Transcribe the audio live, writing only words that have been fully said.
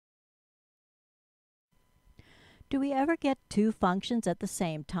Do we ever get two functions at the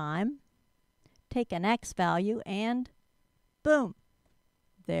same time? Take an x value and boom,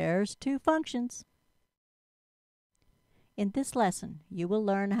 there's two functions. In this lesson, you will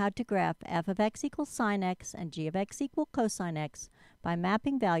learn how to graph f of x equals sine x and g of x equals cosine x by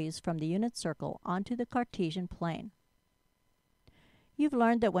mapping values from the unit circle onto the Cartesian plane. You've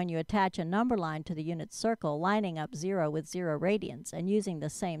learned that when you attach a number line to the unit circle lining up 0 with 0 radians and using the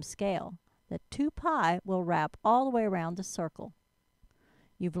same scale, that 2 pi will wrap all the way around the circle.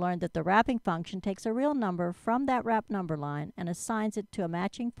 You've learned that the wrapping function takes a real number from that wrapped number line and assigns it to a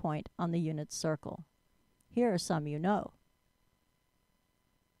matching point on the unit circle. Here are some you know.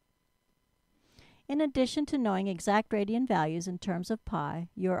 In addition to knowing exact radian values in terms of pi,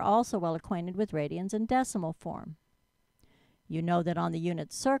 you are also well acquainted with radians in decimal form. You know that on the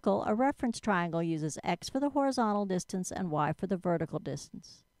unit circle, a reference triangle uses x for the horizontal distance and y for the vertical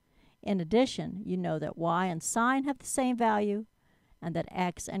distance. In addition, you know that y and sine have the same value, and that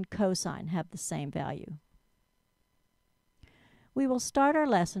x and cosine have the same value. We will start our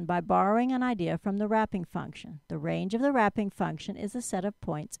lesson by borrowing an idea from the wrapping function. The range of the wrapping function is a set of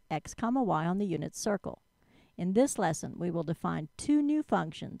points x, y on the unit circle. In this lesson, we will define two new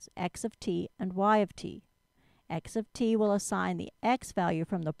functions, x of t and y of t. X of t will assign the x value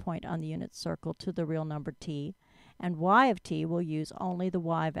from the point on the unit circle to the real number t, and y of t will use only the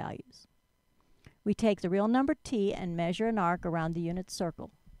y values. We take the real number t and measure an arc around the unit circle.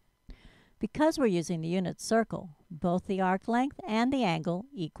 Because we're using the unit circle, both the arc length and the angle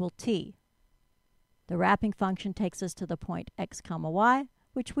equal t. The wrapping function takes us to the point x, y,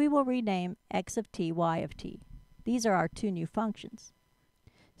 which we will rename x of t, y of t. These are our two new functions.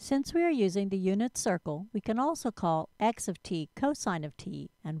 Since we are using the unit circle, we can also call x of t cosine of t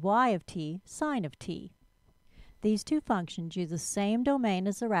and y of t sine of t. These two functions use the same domain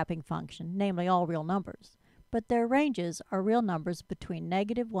as the wrapping function, namely all real numbers, but their ranges are real numbers between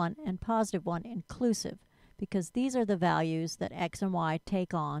 -1 and +1 inclusive, because these are the values that x and y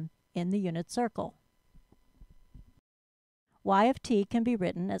take on in the unit circle. Y of t can be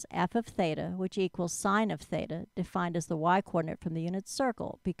written as f of theta, which equals sine of theta, defined as the y-coordinate from the unit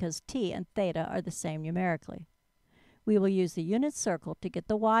circle, because t and theta are the same numerically. We will use the unit circle to get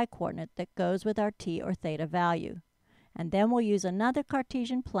the y-coordinate that goes with our t or theta value, and then we'll use another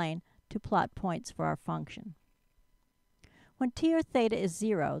Cartesian plane to plot points for our function. When t or theta is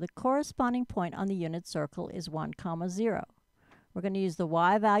 0, the corresponding point on the unit circle is 1, 0. We're going to use the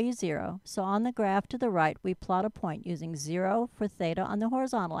y value 0, so on the graph to the right we plot a point using 0 for theta on the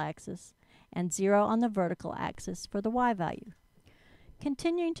horizontal axis and 0 on the vertical axis for the y value.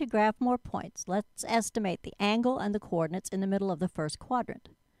 Continuing to graph more points, let's estimate the angle and the coordinates in the middle of the first quadrant.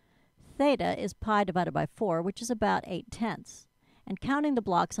 Theta is pi divided by 4, which is about 8/10. And counting the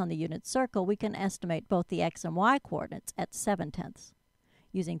blocks on the unit circle, we can estimate both the x and y coordinates at 7/10.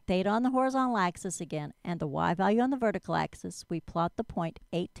 Using theta on the horizontal axis again and the y value on the vertical axis, we plot the point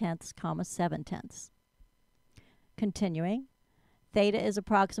 8/10, 7/10. Continuing, theta is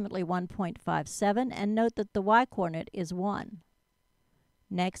approximately 1.57, and note that the y coordinate is 1.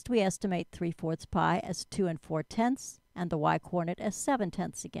 Next, we estimate 3/4 pi as 2 4/10 and the y-coordinate as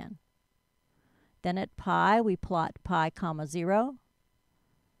 7/10 again. Then at pi, we plot pi, 0,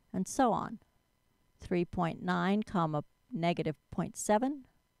 and so on. 3.9, -0.7,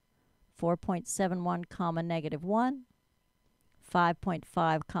 4.71, -1,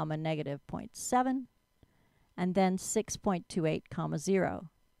 5.5, -0.7, and then 6.28, 0.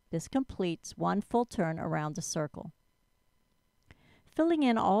 This completes one full turn around the circle. Filling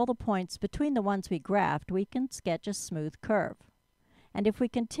in all the points between the ones we graphed, we can sketch a smooth curve. And if we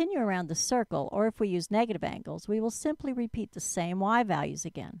continue around the circle, or if we use negative angles, we will simply repeat the same y values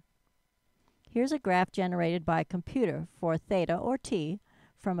again. Here's a graph generated by a computer for theta or t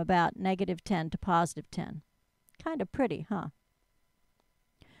from about -10 to +10. Kind of pretty, huh?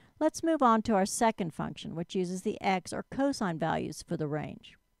 Let's move on to our second function, which uses the x or cosine values for the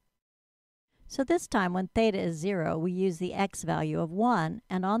range. So this time, when theta is 0, we use the x value of 1,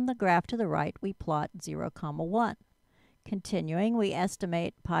 and on the graph to the right, we plot 0, 1. Continuing, we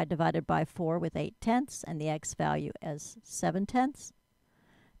estimate pi divided by 4 with 8/10 and the x value as 7/10.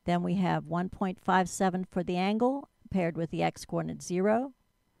 Then we have 1.57 for the angle, paired with the x-coordinate 0.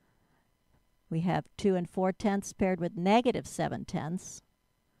 We have 2 4/10 paired with -7/10,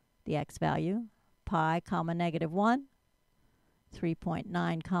 the x value, pi, -1.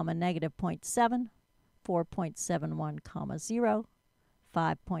 3.9, -0.7, 4.71, 0,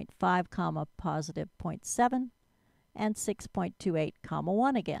 5.5, +0.7, and 6.28,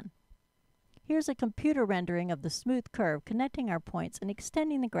 1 again. Here's a computer rendering of the smooth curve connecting our points and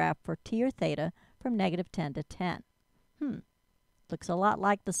extending the graph for t or theta from -10 to 10. Looks a lot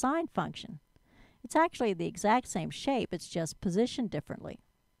like the sine function. It's actually the exact same shape, it's just positioned differently.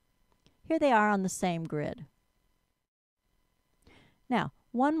 Here they are on the same grid. Now,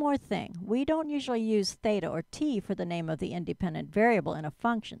 one more thing. We don't usually use theta or t for the name of the independent variable in a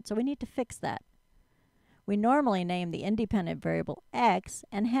function, so we need to fix that. We normally name the independent variable x,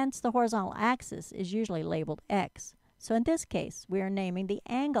 and hence the horizontal axis is usually labeled x. So in this case, we are naming the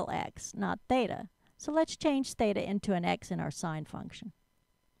angle x, not theta. So let's change theta into an x in our sine function.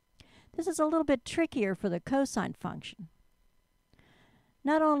 This is a little bit trickier for the cosine function.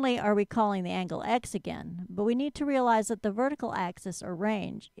 Not only are we calling the angle x again, but we need to realize that the vertical axis or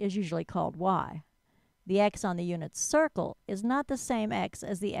range is usually called y. The x on the unit circle is not the same x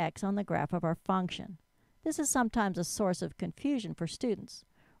as the x on the graph of our function. This is sometimes a source of confusion for students.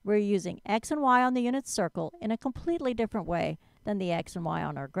 We're using x and y on the unit circle in a completely different way than the x and y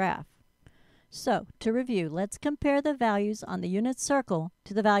on our graph. So, to review, let's compare the values on the unit circle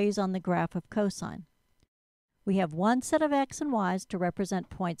to the values on the graph of cosine. We have one set of x and y's to represent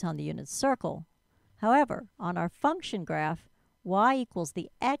points on the unit circle. However, on our function graph, y equals the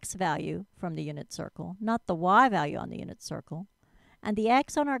x value from the unit circle, not the y value on the unit circle. And the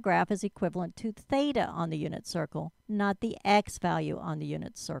x on our graph is equivalent to theta on the unit circle, not the x value on the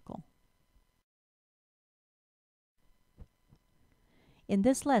unit circle. In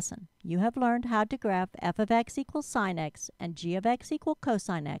this lesson, you have learned how to graph f of x equals sine x and g of x equals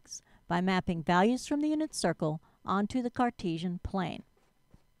cosine x by mapping values from the unit circle onto the Cartesian plane.